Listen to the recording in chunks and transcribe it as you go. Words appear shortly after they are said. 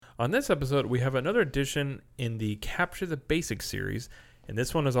On this episode, we have another edition in the Capture the Basics series, and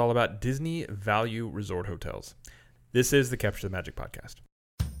this one is all about Disney Value Resort Hotels. This is the Capture the Magic podcast.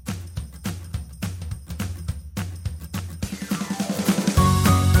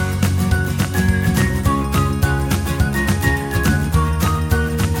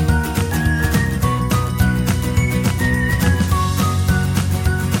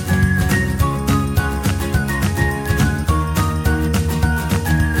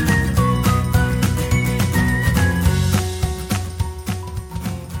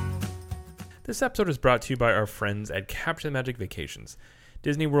 This episode is brought to you by our friends at Capture the Magic Vacations.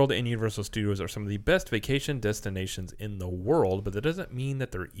 Disney World and Universal Studios are some of the best vacation destinations in the world, but that doesn't mean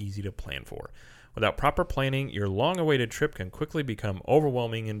that they're easy to plan for. Without proper planning, your long-awaited trip can quickly become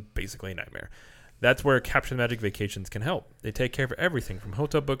overwhelming and basically a nightmare. That's where Capture the Magic Vacations can help. They take care of everything from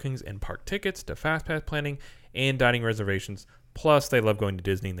hotel bookings and park tickets to FastPass planning and dining reservations. Plus, they love going to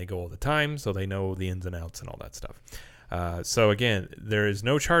Disney and they go all the time, so they know the ins and outs and all that stuff. So again, there is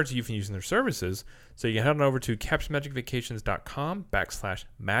no charge to you for using their services. So you can head on over to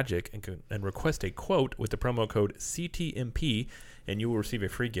capturemagicvacations.com/magic and request a quote with the promo code CTMP, and you will receive a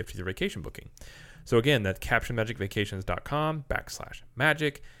free gift with your vacation booking. So again, that's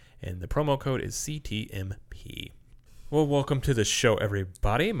capturemagicvacations.com/magic, and the promo code is CTMP. Well, welcome to the show,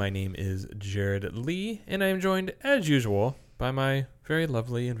 everybody. My name is Jared Lee, and I am joined, as usual, by my very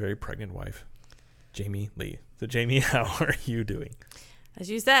lovely and very pregnant wife, Jamie Lee. So, Jamie, how are you doing? As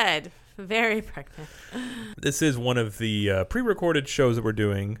you said, very pregnant. This is one of the pre-recorded shows that we're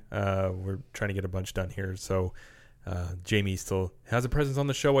doing. We're trying to get a bunch done here. So, Jamie still has a presence on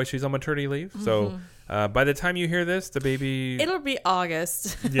the show while she's on maternity leave. Mm-hmm. So, by the time you hear this, the baby... It'll be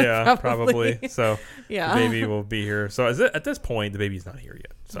August. Yeah, probably. So, yeah. The baby will be here. So, at this point, the baby's not here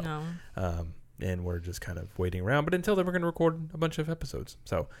yet. So, no. And we're just kind of waiting around. But until then, we're going to record a bunch of episodes.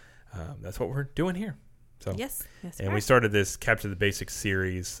 So, that's what we're doing here. So, yes, and we started this Capture the Basics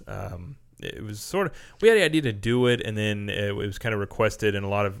series. It was sort of, we had the idea to do it, and then it was kind of requested, and a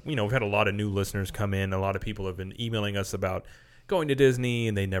lot of, we've had a lot of new listeners come in. A lot of people have been emailing us about going to Disney,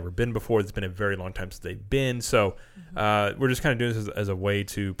 and they've never been before. It's been a very long time since they've been. So we're just kind of doing this as a way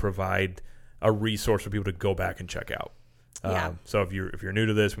to provide a resource for people to go back and check out. Yeah. So if you're new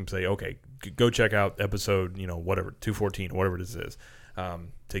to this, we can say, okay, go check out episode, whatever, 214, whatever this is.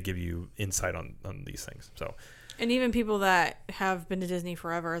 To give you insight on these things. So, and even people that have been to Disney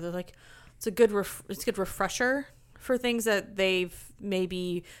forever, they're like, it's a good refresher for things that they've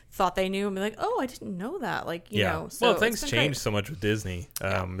maybe thought they knew and be like, oh, I didn't know that. Like, you know. So well, things change so much with Disney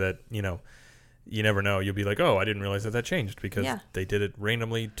that, you never know. You'll be like, oh, I didn't realize that changed because they did it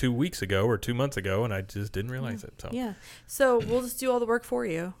randomly 2 weeks ago or 2 months ago, and I just didn't realize it. So So we'll just do all the work for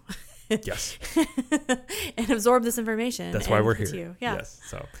you. Yes. And absorb this information. That's why we're here. You. Yeah. Yes.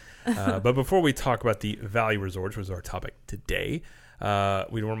 So, but before we talk about the value resorts, which is our topic today,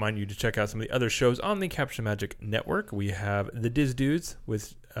 we remind you to check out some of the other shows on the Capture Magic Network. We have the Diz Dudes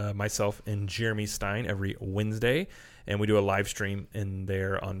with myself and Jeremy Stein every Wednesday, and we do a live stream in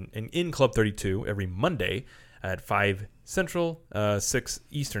there in Club 32 every Monday at 5 Central, 6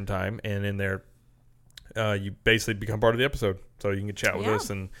 Eastern time, and in there you basically become part of the episode, so you can chat with us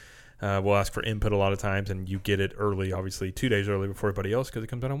and. We'll ask for input a lot of times, and you get it early, obviously 2 days early before everybody else because it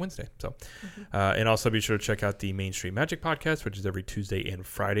comes out on Wednesday. So, and also be sure to check out the Main Street Magic podcast, which is every Tuesday and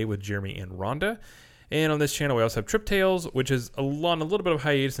Friday with Jeremy and Rhonda. And on this channel, we also have Trip Tales, which is on a little bit of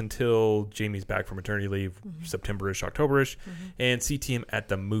hiatus until Jamie's back from maternity leave, September-ish, October-ish, and CTM at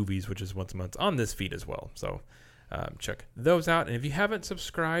the Movies, which is once a month on this feed as well. So check those out. And if you haven't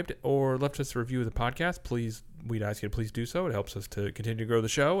subscribed or left us a review of the podcast, we'd ask you to please do so. It helps us to continue to grow the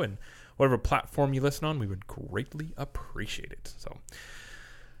show, and whatever platform you listen on, we would greatly appreciate it. So,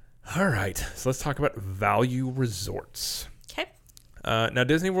 all right. So let's talk about value resorts. Okay. Now,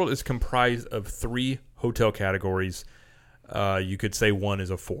 Disney World is comprised of 3 hotel categories. You could say one is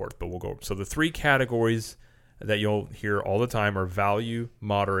a fourth, but we'll go. So the 3 categories that you'll hear all the time are value,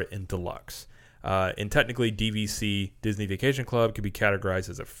 moderate, and deluxe. And technically, DVC, Disney Vacation Club, could be categorized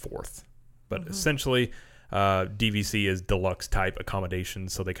as a fourth. But essentially, DVC is deluxe type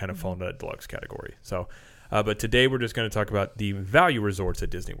accommodations, so they kind of fall into that deluxe category. So, but today we're just going to talk about the value resorts at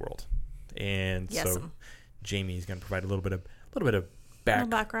Disney World. And so Jamie's going to provide a little bit of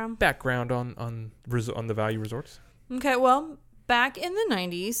background on the value resorts. Okay, well, back in the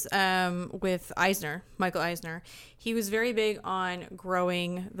 90s with Michael Eisner, he was very big on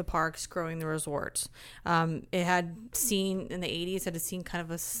growing the parks, growing the resorts. It had seen in the 80s, had seen kind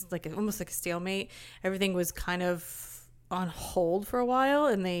of almost like a stalemate. Everything was kind of on hold for a while,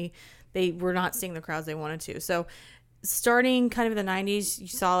 and they were not seeing the crowds they wanted to. So starting kind of in the 90s, you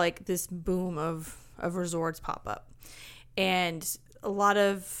saw like this boom of resorts pop up, and a lot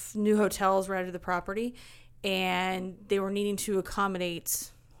of new hotels were added to the property, and they were needing to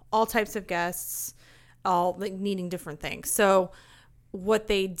accommodate all types of guests, all like needing different things. So what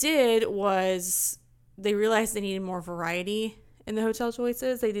they did was they realized they needed more variety in the hotel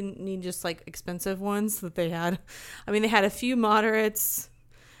choices. They didn't need just like expensive ones that they had. I mean, they had a few moderates,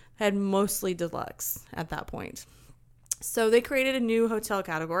 had mostly deluxe at that point. So they created a new hotel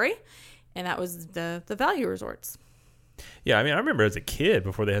category, and that was the value resorts. Yeah, I mean, I remember as a kid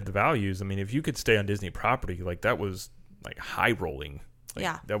before they had the values. I mean, if you could stay on Disney property, like that was like high rolling. Like,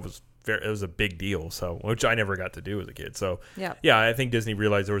 yeah, that was it was a big deal. So, which I never got to do as a kid. So, yeah, I think Disney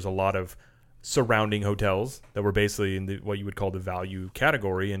realized there was a lot of surrounding hotels that were basically in what you would call the value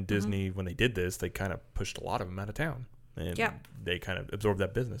category. And Disney, when they did this, they kind of pushed a lot of them out of town, and they kind of absorbed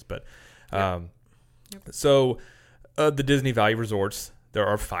that business. But so the Disney Value Resorts, there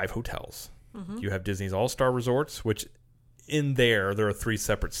are 5 hotels. You have Disney's All-Star Resorts, which in there are 3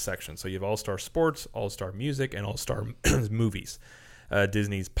 separate sections. So you have All-Star Sports, All-Star Music, and All-Star Movies.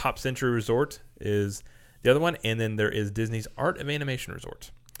 Disney's Pop Century Resort is the other one, and then there is Disney's Art of Animation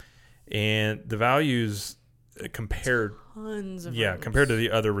Resort. And the values compared rooms. Compared to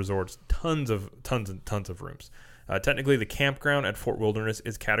the other resorts, tons of rooms. Technically, the campground at Fort Wilderness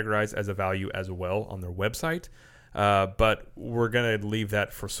is categorized as a value as well on their website. But we're going to leave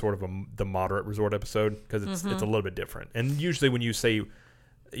that for sort of the moderate resort episode because it's a little bit different. And usually when you say,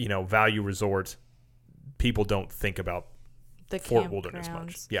 value resort, people don't think about the Fort Wilderness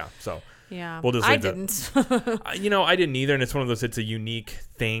much. Yeah. So we'll just I didn't. I didn't either. And it's one of those, it's a unique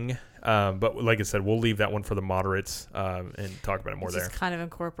thing. But like I said, we'll leave that one for the moderates and talk about it more it's there. Just kind of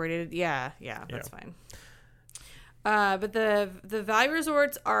incorporated. Yeah. That's fine. But the value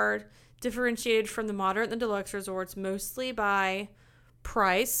resorts are differentiated from the moderate and the deluxe resorts mostly by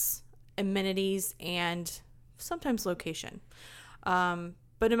price, amenities, and sometimes location.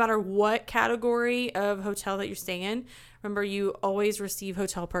 But no matter what category of hotel that you're staying in, remember you always receive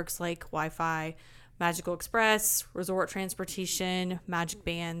hotel perks like Wi-Fi, Magical Express, resort transportation, magic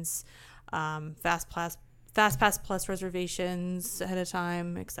bands, Fast Pass Plus reservations ahead of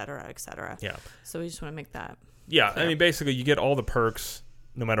time, et cetera, et cetera. Yeah. So we just want to make that. Yeah, clear. I mean, basically, you get all the perks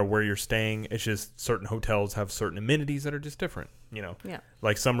no matter where you're staying. It's just certain hotels have certain amenities that are just different. Yeah.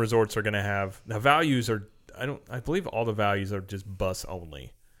 Like some resorts are going to have now values are. I believe all the values are just bus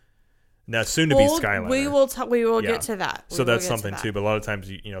only. Now, soon to be Skyliner. We will get to that. So that's something too. But a lot of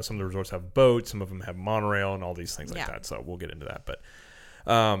times, some of the resorts have boats, some of them have monorail, and all these things like that. So we'll get into that. But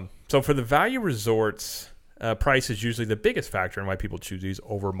so for the value resorts. Price is usually the biggest factor in why people choose these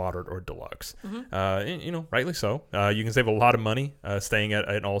over moderate or deluxe. And, rightly so. You can save a lot of money staying at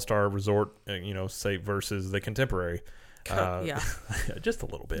an all-star resort, say versus the Contemporary. Just a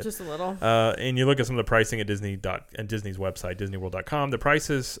little bit. Just a little. And you look at some of the pricing at Disney's website, DisneyWorld.com. The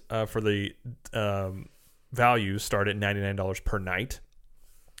prices for the values start at $99 per night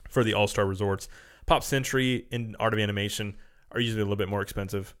for the all-star resorts. Pop Century and Art of Animation are usually a little bit more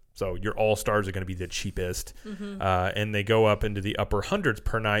expensive. So your all-stars are going to be the cheapest. And they go up into the upper hundreds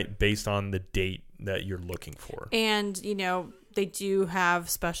per night based on the date that you're looking for. And, they do have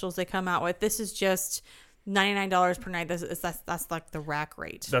specials they come out with. This is just $99 per night. That's like the rack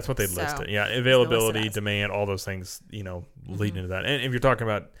rate. That's what they listed. Yeah, availability, demand, all those things, lead into that. And if you're talking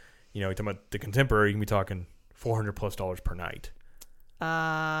about, you're talking about the Contemporary, you can be talking $400+ per night.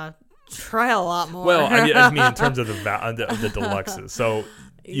 Try a lot more. Well, I mean in terms of the deluxes. So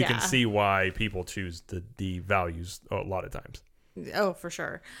you can see why people choose the values a lot of times. Oh, for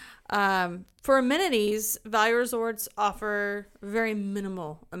sure. For amenities, value resorts offer very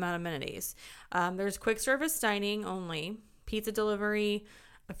minimal amount of amenities. There's quick service dining only, pizza delivery,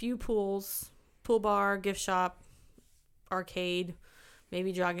 a few pools, pool bar, gift shop, arcade,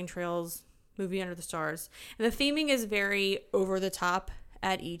 maybe jogging trails, movie under the stars. And the theming is very over the top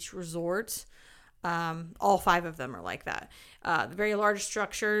at each resort. All 5 of them are like that. Very large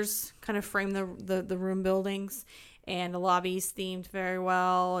structures kind of frame the room buildings, and the lobby's themed very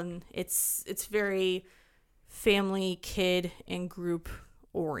well, and it's very family, kid, and group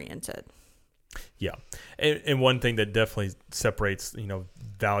oriented. Yeah, and one thing that definitely separates,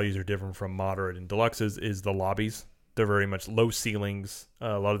 values are different from moderate and deluxes is the lobbies. They're very much low ceilings.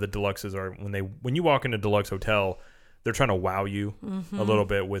 A lot of the deluxes are when you walk in a deluxe hotel, they're trying to wow you a little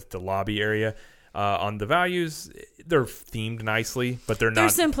bit with the lobby area. On the values, they're themed nicely, but they're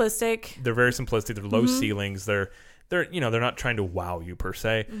not. They're simplistic. They're very simplistic. They're low ceilings. They're not trying to wow you per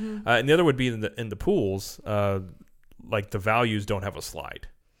se. And the other would be in the pools. Like the values don't have a slide.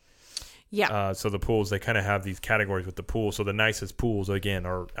 Yeah. So the pools, they kind of have these categories with the pool. So the nicest pools, again,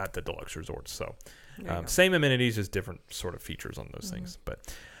 are at the deluxe resorts. So same amenities, just different sort of features on those things.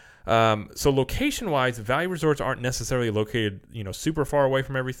 But so location-wise, value resorts aren't necessarily located, super far away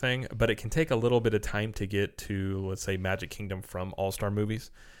from everything, but it can take a little bit of time to get to, let's say, Magic Kingdom from All-Star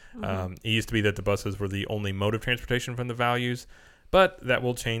Movies. It used to be that the buses were the only mode of transportation from the values, but that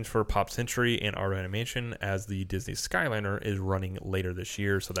will change for Pop Century and Art of Animation as the Disney Skyliner is running later this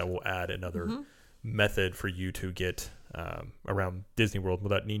year. So that will add another method for you to get around Disney World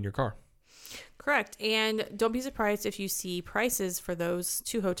without needing your car. Correct. And don't be surprised if you see prices for those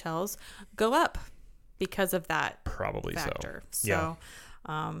 2 hotels go up because of that Probably factor. So.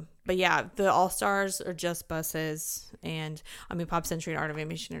 Yeah. But yeah, the All-Stars are just buses, and Pop Century and Art of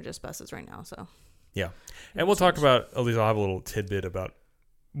Animation are just buses right now. So yeah, and we'll talk about, at least I'll have a little tidbit about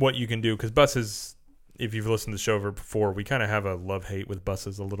what you can do, because buses, if you've listened to the show before, we kind of have a love-hate with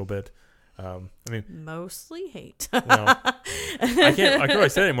buses a little bit. Mostly hate. Well, I can't really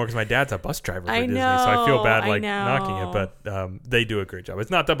say it anymore because my dad's a bus driver for Disney, so I feel bad knocking it. But they do a great job. It's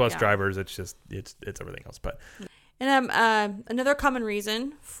not the bus drivers; it's just it's everything else. But another common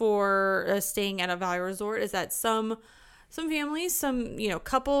reason for staying at a value resort is that some families, some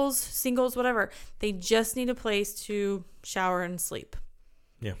couples, singles, whatever, they just need a place to shower and sleep.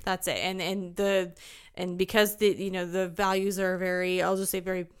 Yeah, that's it. And because the values are very, I'll just say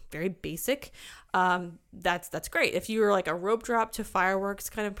very, very basic. That's great. If you were like a rope drop to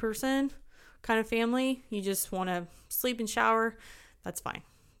fireworks kind of person, kind of family, you just want to sleep and shower, that's fine.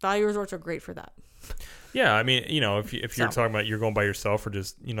 Value resorts are great for that. Yeah, if you're talking about you're going by yourself, or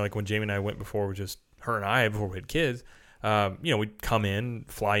just like when Jamie and I went before, with just her and I before we had kids, we'd come in,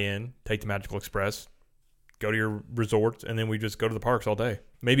 fly in, take the Magical Express, go to your resort, and then we just go to the parks all day.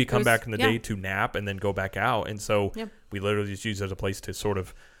 Maybe come back in the day to nap and then go back out. And so we literally just use it as a place to sort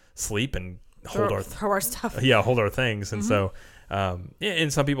of sleep and throw our stuff. Yeah, hold our things. And so,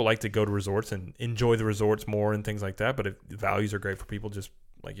 and some people like to go to resorts and enjoy the resorts more and things like that. But if values are great for people, just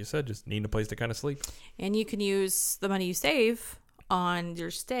like you said, just needing a place to kind of sleep. And you can use the money you save on your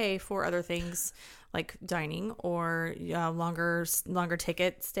stay for other things like dining or longer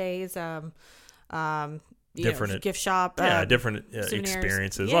ticket stays. Different gift shop. Different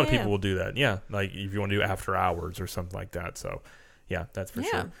experiences. A lot of people will do that. Yeah, like if you want to do after hours or something like that. So, yeah, that's for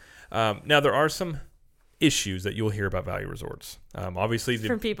sure. Now there are some issues that you'll hear about value resorts. Obviously,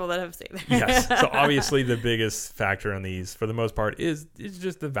 from people that have stayed there. Yes. So obviously, the biggest factor on these, for the most part, is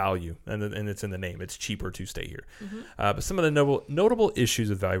just the value, and it's in the name. It's cheaper to stay here. But some of the notable issues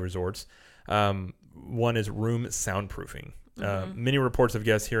with value resorts, one is room soundproofing. Many reports of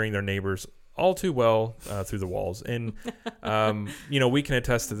guests hearing their neighbors all too well through the walls, and we can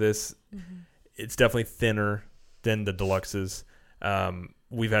attest to this. It's definitely thinner than the deluxes.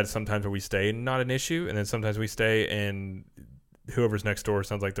 We've had some times where we stay, not an issue, and then sometimes we stay and whoever's next door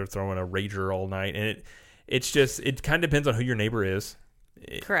sounds like they're throwing a rager all night, and it kind of depends on who your neighbor is.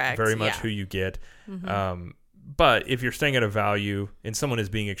 Correct. Very much who you get. But if you're staying at a value and someone is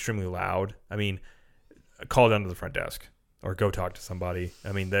being extremely loud, call down to the front desk or go talk to somebody.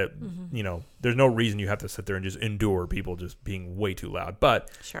 There's no reason you have to sit there and just endure people just being way too loud. But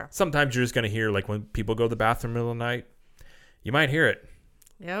sometimes you're just going to hear, like when people go to the bathroom in the middle of the night, you might hear it.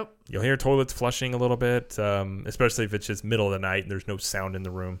 Yep. You'll hear toilets flushing a little bit, especially if it's just middle of the night and there's no sound in the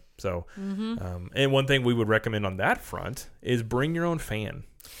room. So, and one thing we would recommend on that front is bring your own fan.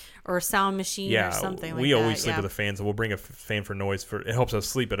 Or a sound machine or something like that. We always sleep with a fan, so we'll bring a fan for noise. It helps us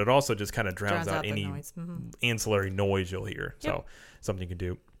sleep, but it also just kind of drowns out any noise. ancillary noise you'll hear. Yep. So, something you can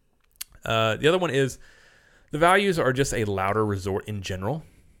do. The other one is the values are just a louder resort in general.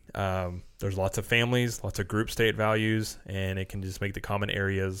 There's lots of families, lots of group stay at values, and it can just make the common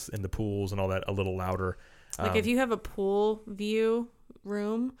areas and the pools and all that a little louder. Like if you have a pool view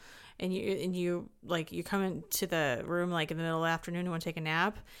room and you come into the room like in the middle of the afternoon and want to take a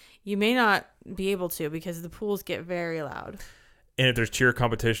nap, you may not be able to because the pools get very loud. And if there's cheer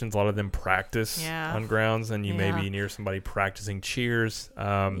competitions, a lot of them practice on grounds, and you may be near somebody practicing cheers.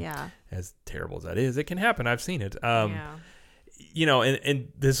 As terrible as that is, it can happen. I've seen it. And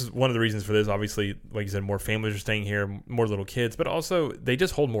this is one of the reasons for this. Obviously, like you said, more families are staying here, more little kids, but also they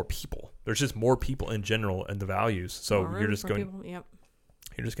just hold more people. There's just more people in general in the values. So you're just going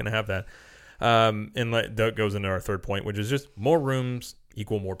to have that. And that goes into our third point, which is just more rooms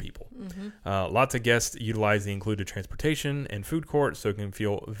equal more people. Lots of guests utilize the included transportation and food court, so it can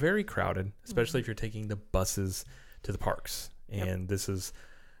feel very crowded, especially if you're taking the buses to the parks. And this is...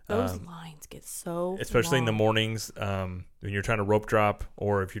 Those lines get so especially long. In the mornings when you're trying to rope drop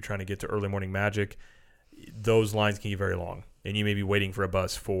or if you're trying to get to early morning magic, those lines can get very long, and you may be waiting for a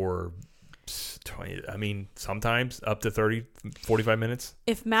bus for 20, I mean, sometimes up to 30, 45 minutes.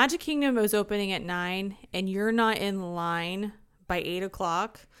 If Magic Kingdom is opening at 9 and you're not in line by 8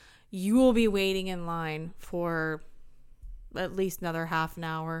 o'clock, you will be waiting in line for at least another half an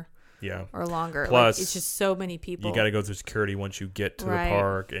hour. Yeah. Or longer. Plus, it's just so many people. You got to go through security once you get to Right. the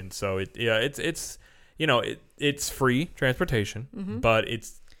park, and so it's it's free transportation, but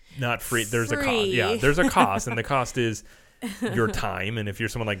it's not free. There's a cost. Yeah, there's a cost, and the cost is your time. And if you're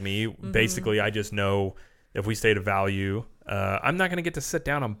someone like me, basically, I just know if we stay to value, I'm not going to get to sit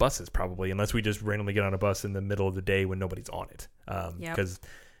down on buses probably unless we just randomly get on a bus in the middle of the day when nobody's on it, because.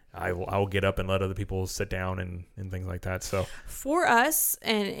 I will get up and let other people sit down and things like that. So for us,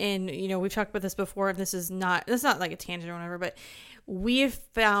 and we've talked about this before, and that's not like a tangent or whatever, but we've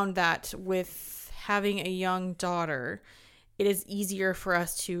found that with having a young daughter, it is easier for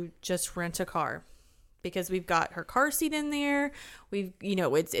us to just rent a car because we've got her car seat in there.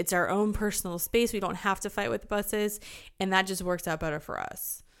 It's our own personal space. We don't have to fight with the buses, and that just works out better for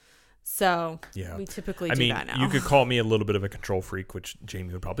us. So we typically do that now. You could call me a little bit of a control freak, which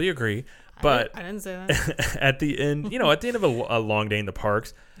Jamie would probably agree. But I didn't say that. at the end of a long day in the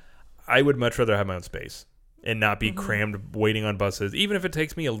parks, I would much rather have my own space and not be crammed waiting on buses. Even if it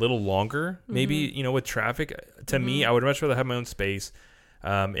takes me a little longer, maybe, with traffic, to me, I would much rather have my own space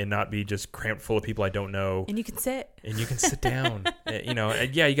and not be just cramped full of people I don't know. And you can sit. And you can sit down. You got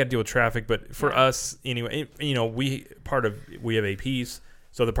to deal with traffic. But for us, anyway, we have APs.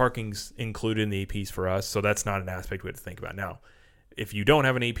 So the parking's included in the APs for us. So that's not an aspect we have to think about. Now, if you don't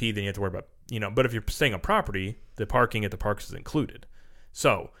have an AP, then you have to worry about, but if you're staying on property, the parking at the parks is included.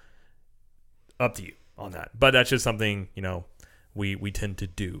 So up to you on that. But that's just something, we tend to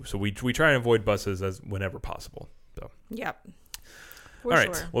do. So we try and avoid buses as whenever possible. So yep. All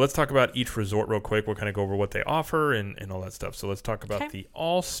right. Sure. Well, let's talk about each resort real quick. We'll kind of go over what they offer and all that stuff. So let's talk about the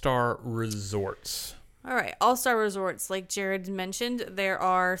All-Star Resorts. All right. All-Star Resorts, like Jared mentioned, there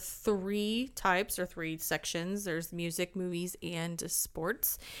are 3 types or 3 sections. There's music, movies, and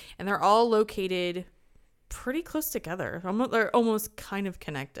sports. And they're all located pretty close together. They're almost kind of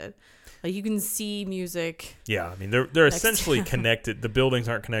connected. Like you can see music. Yeah. I mean, they're essentially connected. The buildings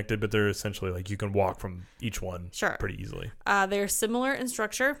aren't connected, but they're essentially like you can walk from each one pretty easily. They're similar in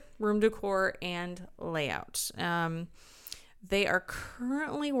structure, room decor, and layout. They are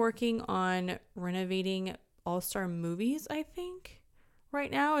currently working on renovating All-Star Movies, I think, right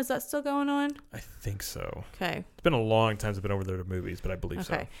now. Is that still going on? I think so. Okay. It's been a long time since I've been over there to movies, but I believe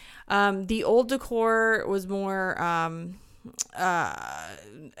so. The old decor was more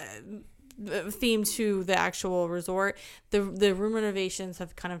themed to the actual resort. The room renovations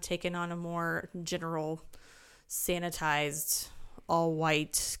have kind of taken on a more general, sanitized,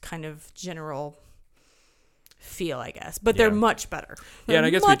 all-white kind of general feel, I guess, but they're much better. And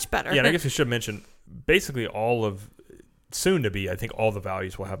I guess better. Yeah, and I guess we should mention basically soon to be. I think all the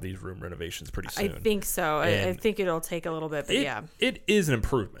values will have these room renovations pretty soon. I think so. I think it'll take a little bit, but it is an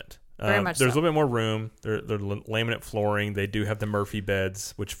improvement. Very much. There's a little bit more room. They're laminate flooring. They do have the Murphy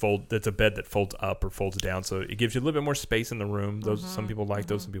beds, which fold. That's a bed that folds up or folds down, so it gives you a little bit more space in the room. Those some people like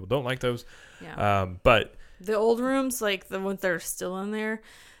those, some people don't like those. Yeah. But the old rooms, like the ones that are still in there,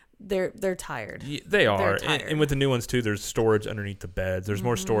 they're tired. They are. And with the new ones too, there's storage underneath the beds. There's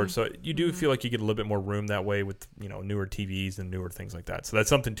more storage, so you do feel like you get a little bit more room that way with newer TVs and newer things like that. So that's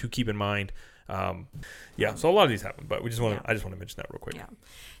something to keep in mind. So a lot of these happen, but I just want to mention that real quick. Yeah.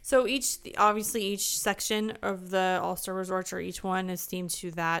 So each section of the All-Star Resorts, or each one is themed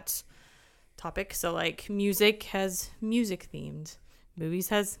to that topic. So like music has music themed, movies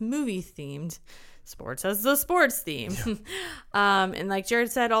has movie themed, sports has the sports theme. Yeah. And like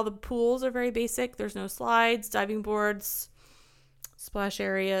Jared said, all the pools are very basic. There's no slides, diving boards, splash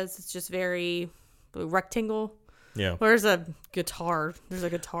areas. It's just very rectangle. Yeah. There's a guitar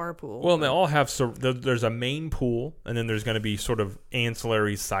pool. Well, and they all have there's a main pool, and then there's going to be sort of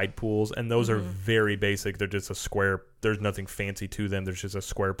ancillary side pools, and those are very basic. They're just a square. There's nothing fancy to them. There's just a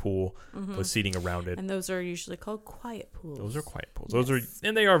square pool with seating around it. And those are usually called quiet pools. Those are quiet pools.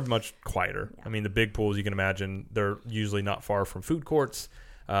 And they are much quieter. Yeah. I mean, the big pools, you can imagine, they're usually not far from food courts.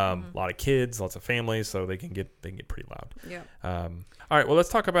 A lot of kids, lots of families, so they can get pretty loud. Yeah. All right. Well, let's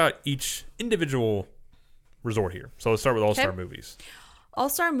talk about each individual resort here. So let's start with All-Star Movies.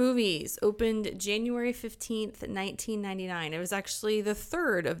 All-Star Movies opened January 15th, 1999. It was actually the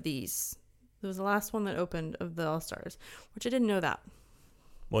third of these. It was the last one that opened of the All-Stars, which I didn't know that.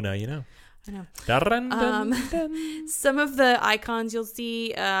 Well, now you know. I know. Dun, dun, dun. Some of the icons you'll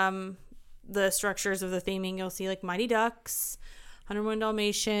see, the structures of the theming, you'll see like Mighty Ducks, 101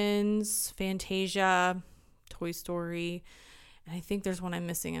 Dalmatians, Fantasia, Toy Story, and I think there's one I'm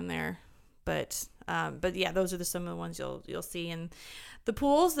missing in there. But yeah, those are some of the ones you'll see. And the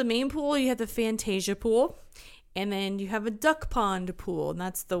pools, the main pool, you have the Fantasia pool, and then you have a duck pond pool, and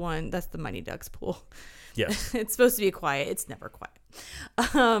that's the Mighty Ducks pool. Yes. It's supposed to be quiet. It's never quiet.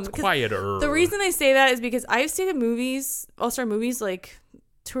 It's quieter. The reason I say that is because I've stayed at movies, All-Star movies, like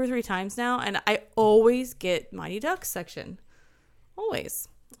 2 or 3 times now, and I always get Mighty Ducks section. Always.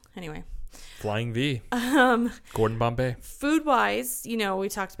 Anyway. Flying V. Gordon Bombay. Food wise, we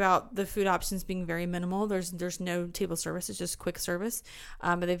talked about the food options being very minimal. There's no table service. It's just quick service.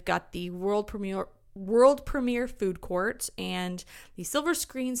 But they've got the world premiere food court and the Silver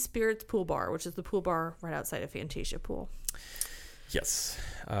Screen Spirits pool bar, which is the pool bar right outside of Fantasia Pool. Yes.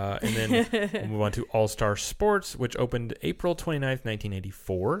 And then we'll move on to All-Star Sports, which opened April 29th,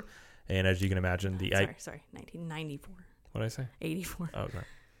 1984. And as you can imagine, 1994. What did I say? 84. Oh, sorry.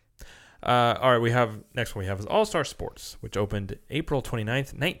 All right, next one we have is All-Star Sports, which opened April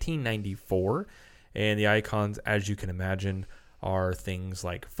 29th, 1994. And the icons, as you can imagine, are things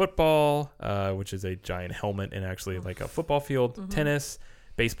like football, which is a giant helmet and actually like a football field, tennis,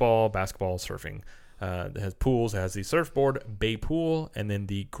 baseball, basketball, surfing. It has pools. It has the surfboard, bay pool, and then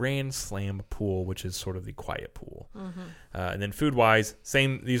the Grand Slam pool, which is sort of the quiet pool. And then food-wise,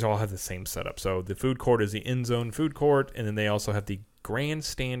 these all have the same setup. So the food court is the in-zone food court, and then they also have the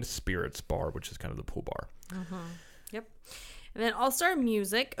Grandstand Spirits bar, which is kind of the pool bar. Yep. And then All-Star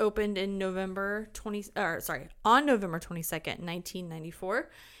Music opened in on November 22nd, 1994.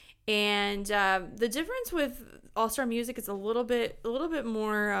 And the difference with All-Star Music is a little bit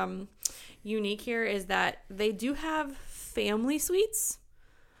more unique here is that they do have family suites.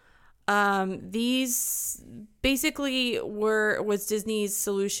 These basically was Disney's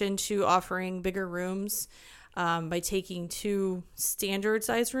solution to offering bigger rooms by taking 2 standard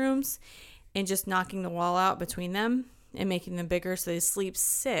size rooms and just knocking the wall out between them and making them bigger so they sleep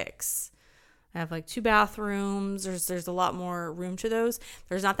 6. I have like 2 bathrooms. There's a lot more room to those.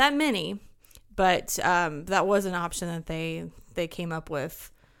 There's not that many, but that was an option that they came up with.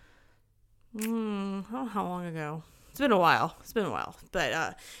 I don't know how long ago. It's been a while.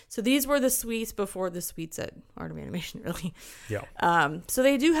 But so these were the suites before the suites at Art of Animation, really. Yeah. So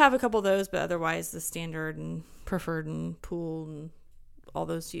they do have a couple of those, but otherwise the standard and preferred and pool and all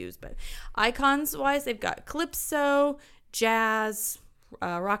those used. But icons wise, they've got calypso, jazz,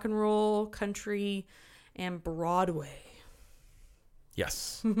 rock and roll, country, and Broadway.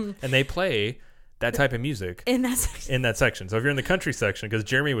 Yes. And they play that type of music in that section. So if you're in the country section, because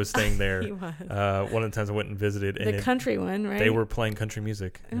Jeremy was staying there, he was. One of the times I went and visited, the country one, right? They were playing country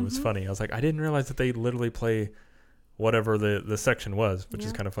music. It was funny. I was like, I didn't realize that they literally play whatever the section was, which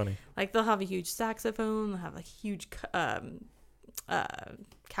is kind of funny. Like they'll have a huge saxophone, they'll have like huge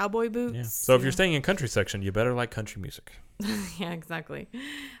cowboy boots. Yeah. So if you're staying in country section, you better like country music. Yeah, exactly.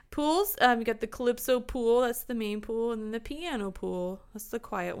 Pools, you got the Calypso pool, that's the main pool, and then the piano pool, that's the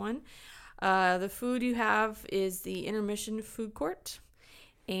quiet one. The food you have is the intermission food court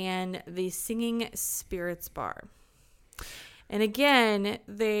and the Singing Spirits bar. And again,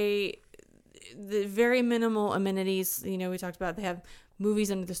 the very minimal amenities, we talked about. They have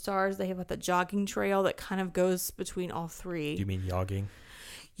movies under the stars. They have like the jogging trail that kind of goes between all 3. Do you mean yogging?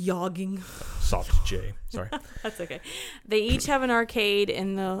 Yogging. Soft J. Sorry. That's okay. They each have an arcade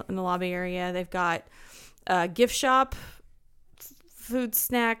in the lobby area. They've got a gift shop, food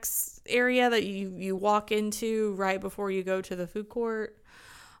snacks area that you walk into right before you go to the food court.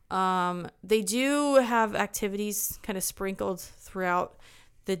 They do have activities kind of sprinkled throughout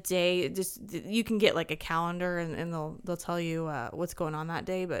the day. Just you can get like a calendar and they'll tell you what's going on that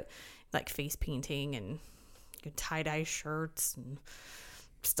day, but like face painting and tie-dye shirts and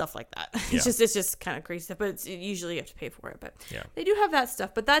stuff like that. Yeah. It's just kind of crazy stuff, but usually you have to pay for it. But yeah, they do have that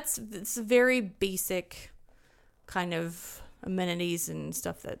stuff, but it's very basic kind of amenities and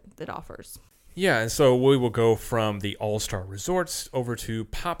stuff that offers. Yeah, and so we will go from the All-Star Resorts over to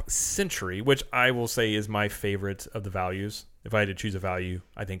Pop Century, which I will say is my favorite of the values. If I had to choose a value,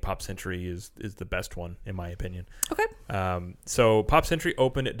 I think Pop Century is the best one, in my opinion. Okay. So Pop Century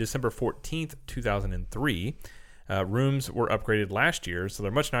opened December 14th, 2003. Rooms were upgraded last year, so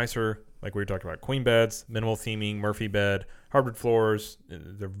they're much nicer. Like we were talking about, queen beds, minimal theming, Murphy bed, hardwood floors.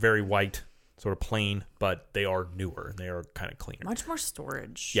 They're very white, sort of plain, but they are newer. They are kind of cleaner. Much more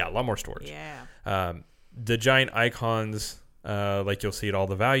storage. Yeah, a lot more storage. Yeah. The giant icons, like you'll see at all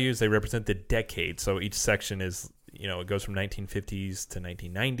the values, they represent the decade. So each section is, it goes from 1950s to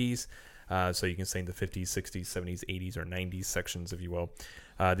 1990s. So you can say in the 50s, 60s, 70s, 80s, or 90s sections, if you will.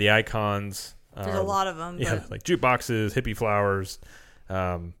 The icons. There's a lot of them. Yeah, like jukeboxes, hippie flowers.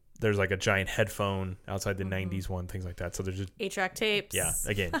 There's like a giant headphone outside the 90s one, things like that. So there's just 8-track tapes. Yeah,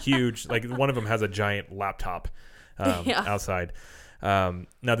 again, huge. Like one of them has a giant laptop outside. Now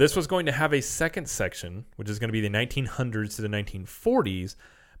this was going to have a second section, which is going to be the 1900s to the 1940s,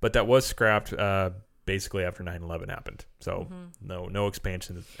 but that was scrapped basically after 9/11 happened. So no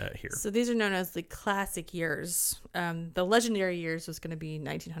expansion here. So these are known as the classic years. The legendary years was going to be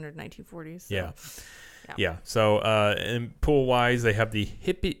 1900, 1940s. So. Yeah. So and pool wise, they have the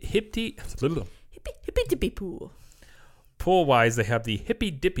hippy dippy pool. Pool wise, they have the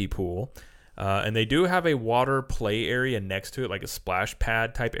hippy dippy pool. And they do have a water play area next to it, like a splash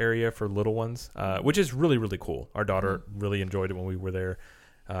pad type area for little ones, which is really, really cool. Our daughter really enjoyed it when we were there.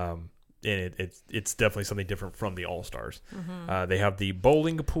 And it's definitely something different from the All-Stars. They have the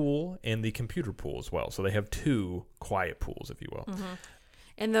bowling pool and the computer pool as well. So they have two quiet pools, if you will.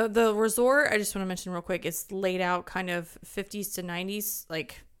 And the resort, I just want to mention real quick, it's laid out kind of 50s to 90s,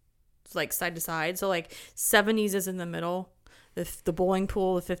 like side to side. So like 70s is in the middle. The bowling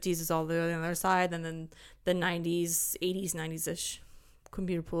pool, the 50s is all the other side. And then the 90s, 80s, 90s-ish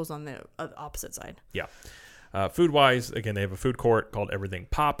computer pools on the opposite side. Yeah. Food-wise, again, they have a food court called Everything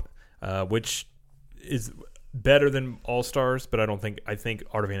Pop, which is better than All-Stars, but I think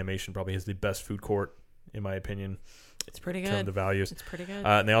Art of Animation probably has the best food court, in my opinion. It's pretty good. In terms of values. It's pretty good.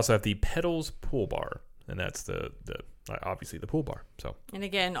 And they also have the Pedals Pool Bar, and that's the obviously the pool bar. So. And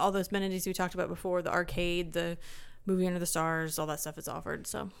again, all those amenities we talked about before, the arcade, the movie Under the Stars, all that stuff is offered.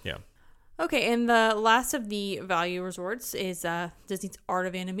 So. Yeah. Okay, and the last of the value resorts is Disney's Art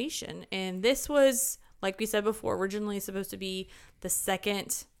of Animation. And this was, like we said before, originally supposed to be the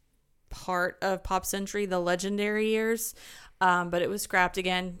second part of Pop Century, the legendary years. But it was scrapped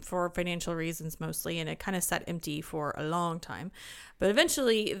again for financial reasons mostly, and it kind of sat empty for a long time. But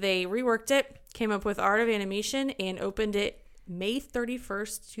eventually they reworked it, came up with Art of Animation, and opened it May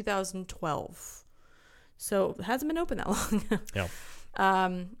 31st, 2012. So it hasn't been open that long. Yeah.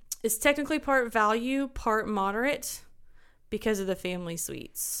 It's technically part value, part moderate because of the family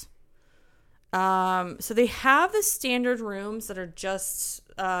suites. So they have the standard rooms that are just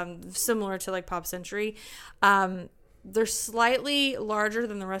similar to like Pop Century. They're slightly larger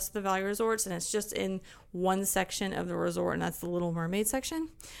than the rest of the value resorts, and it's just in one section of the resort, and that's the Little Mermaid section.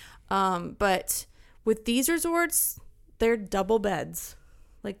 But with these resorts, they're double beds.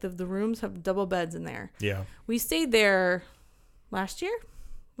 Like the rooms have double beds in there. Yeah. We stayed there last year.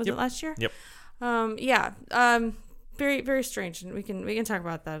 Was it last year? Yep. Yeah. Very, very strange. And we can talk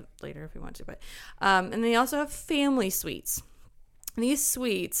about that later if we want to. But and they also have family suites. And these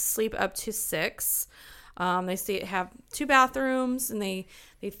suites sleep up to 6. They have 2 bathrooms, and they're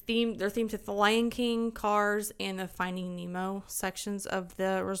themed to the Lion King, Cars, and the Finding Nemo sections of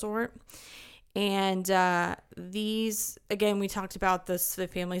the resort. And these, again, we talked about the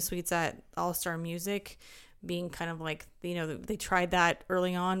family suites at All Star Music being kind of like, they tried that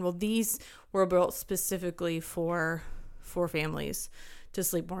early on. Well, these were built specifically for families to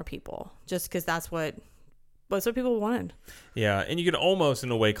sleep more people, just because that's what people wanted. Yeah, and you can almost, in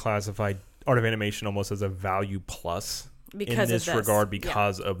a way, classify Art of Animation almost as a value plus in this regard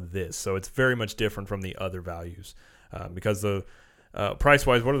because of this. So it's very much different from the other values because the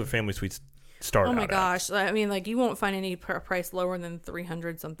price-wise, what are the family suites start out at? Oh my gosh. I mean, like, you won't find any price lower than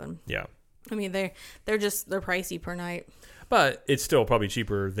 $300 something. Yeah. I mean, they're pricey per night. But it's still probably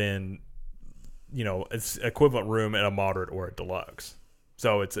cheaper than, it's equivalent room at a moderate or a deluxe.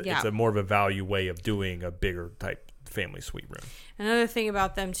 So it's a more of a value way of doing a bigger type family suite room. Another thing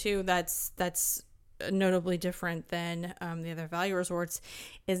about them too that's notably different than the other value resorts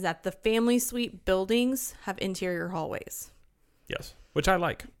is that the family suite buildings have interior hallways. Yes, which I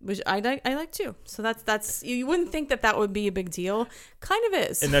like. Which I like too. So that's you wouldn't think that would be a big deal. Kind of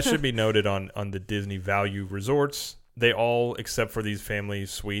is. And that should be noted on the Disney value resorts. They all, except for these family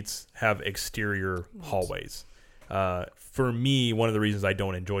suites, have exterior hallways. For me, one of the reasons I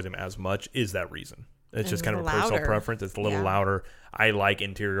don't enjoy them as much is that reason. It's just kind of a personal preference. It's a little louder. I like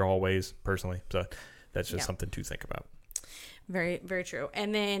interior hallways personally. So that's just something to think about. Very, very true.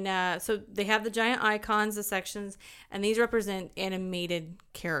 And then, so they have the giant icons, the sections, and these represent animated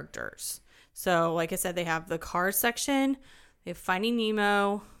characters. So, like I said, they have the Cars section, they have Finding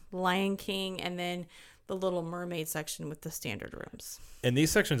Nemo, Lion King, and then the Little Mermaid section with the standard rooms. And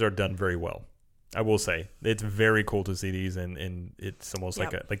these sections are done very well. I will say it's very cool to see these, and it's almost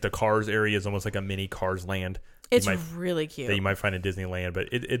like the Cars area is almost like a mini Cars land. It's really cute that you might find in Disneyland, but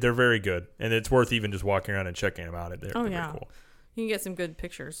they're very good, and it's worth even just walking around and checking them out. They're very cool. You can get some good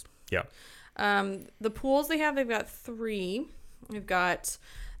pictures. Yeah. The pools they've got 3. We've got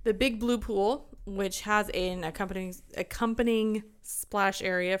the Big Blue Pool, which has an accompanying splash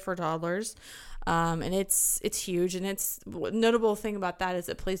area for toddlers. And it's huge, and it's notable thing about that is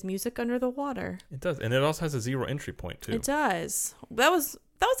it plays music under the water. It does, and it also has a 0 entry point too. It does. That was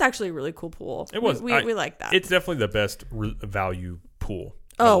actually a really cool pool. It was. We like that. It's definitely the best value pool.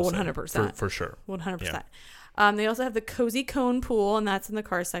 Oh, 100%. For sure. 100%. They also have the Cozy Cone pool, and that's in the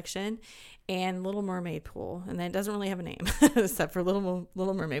car section, and Little Mermaid pool, and that doesn't really have a name except for Little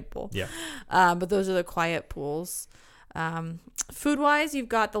Mermaid pool. Yeah. But those are the quiet pools. Food wise, you've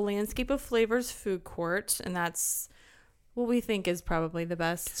got the Landscape of Flavors food court, and that's what we think is probably the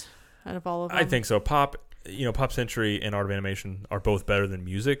best out of all of them. I think so. Pop Century and Art of Animation are both better than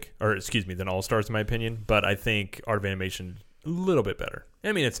than All Stars in my opinion. But I think Art of Animation a little bit better.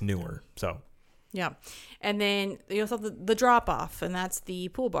 I mean, it's newer, so. Yeah. And then you also have the drop off, and that's the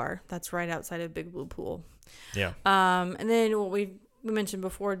pool bar. That's right outside of Big Blue Pool. Yeah. And then what we mentioned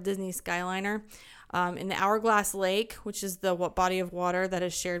before, Disney Skyliner. In the Hourglass Lake, which is the body of water that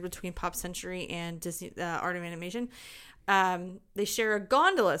is shared between Pop Century and Disney Art of Animation, they share a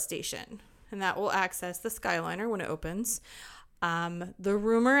gondola station, and that will access the Skyliner when it opens. The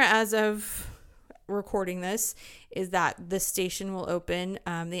rumor as of recording this is that the station will open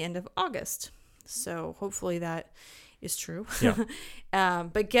the end of August. So hopefully that is true. Yeah.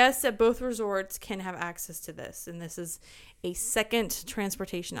 But guests at both resorts can have access to this, and this is a second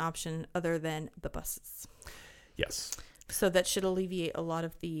transportation option other than the buses. Yes. So that should alleviate a lot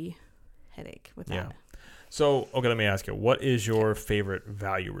of the headache with that. Yeah. So, okay, let me ask you, what is your favorite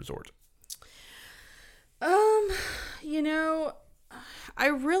value resort? I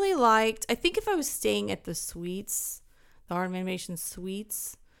really liked, I think if I was staying at the suites, the Art of Animation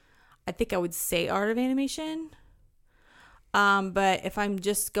suites, I think I would say Art of Animation. But if I'm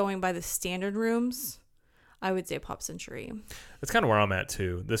just going by the standard rooms, I would say Pop Century. That's kind of where I'm at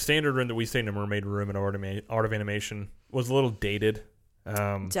too. The standard room that we stayed in, the Mermaid Room and Art of Animation, was a little dated.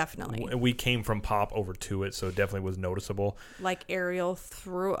 Definitely. We came from Pop over to it, so it definitely was noticeable. Like Ariel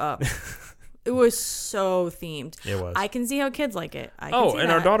threw up. It was so themed. It was. I can see how kids like it.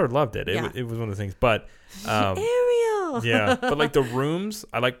 Our daughter loved it. It was one of the things. But Ariel. Yeah, but like the rooms,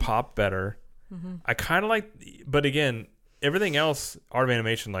 I like Pop better. Mm-hmm. I kind of like, but again, everything else, Art of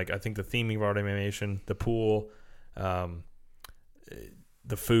Animation, like I think the theming of Art of Animation, the pool, the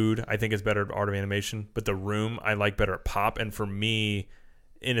food, I think is better at Art of Animation, but the room I like better at Pop. And for me,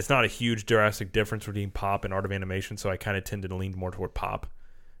 and it's not a huge drastic difference between Pop and Art of Animation, so I kind of tend to lean more toward Pop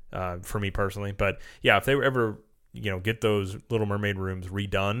for me personally. But yeah, if they were ever get those Little Mermaid rooms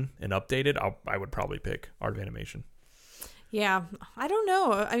redone and updated, I would probably pick Art of Animation. Yeah, I don't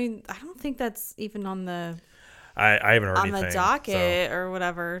know. I mean, I don't think that's even on the I haven't heard anything on the docket or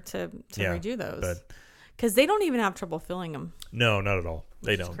whatever to redo those, because they don't even have trouble filling them. No, not at all.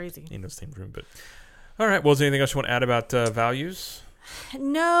 They don't. Crazy. In the same room, but all right. Well, is there anything else you want to add about values?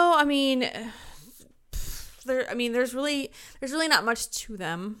 No, I mean, there's really not much to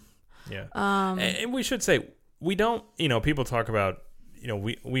them. Yeah. And we should say we don't. People talk about.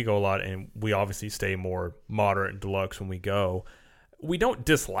 We go a lot, and we obviously stay more moderate and deluxe when we go. We don't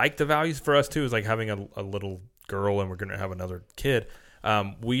dislike the values. For us too, is like having a little girl and we're going to have another kid.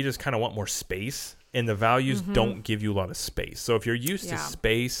 We just kind of want more space, and the values don't give you a lot of space. So if you're used to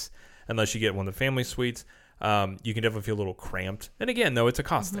space, unless you get one of the family suites, you can definitely feel a little cramped. And again, though, it's a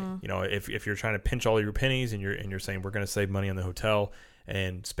cost thing. If you're trying to pinch all your pennies and you're saying we're going to save money on the hotel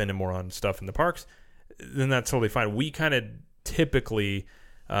and spend it more on stuff in the parks, then that's totally fine. We kind of typically,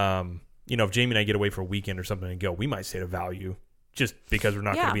 if Jamie and I get away for a weekend or something and go, we might stay at a value just because we're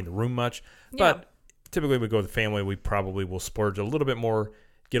not going to be in the room much. Yeah. But typically we go with the family. We probably will splurge a little bit more,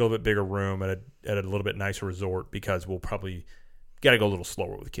 get a little bit bigger room at a little bit nicer resort, because we'll probably got to go a little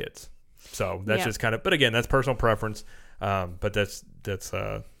slower with kids. So that's just kind of, but again, that's personal preference. But that's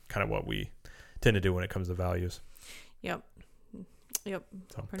kind of what we tend to do when it comes to values. Yep. So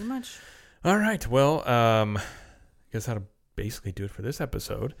pretty much. All right. Well, I guess that'll basically do it for this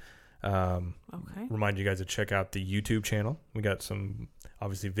episode. Okay. Remind you guys to check out the YouTube channel. We got some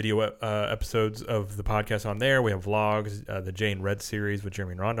obviously video episodes of the podcast on there. We have vlogs, the Jay and Red series with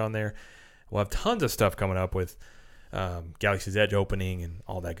Jeremy and Rhonda on there. We'll have tons of stuff coming up with Galaxy's Edge opening and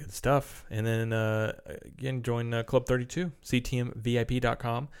all that good stuff. And then again, join Club 32,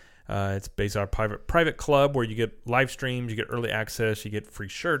 ctmvip.com. It's based on a private club where you get live streams, you get early access, you get free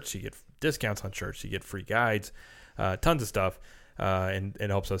shirts, you get discounts on shirts, you get free guides, tons of stuff. And it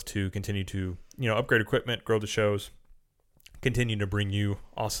helps us to continue to, upgrade equipment, grow the shows, continue to bring you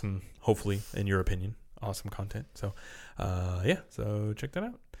awesome, hopefully, in your opinion, awesome content. So, so check that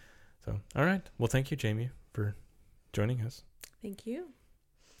out. So, all right. Well, thank you, Jamie, for joining us. Thank you.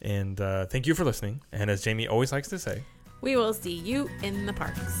 And thank you for listening. And as Jamie always likes to say, We will see you in the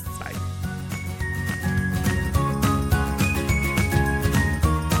parks. Bye.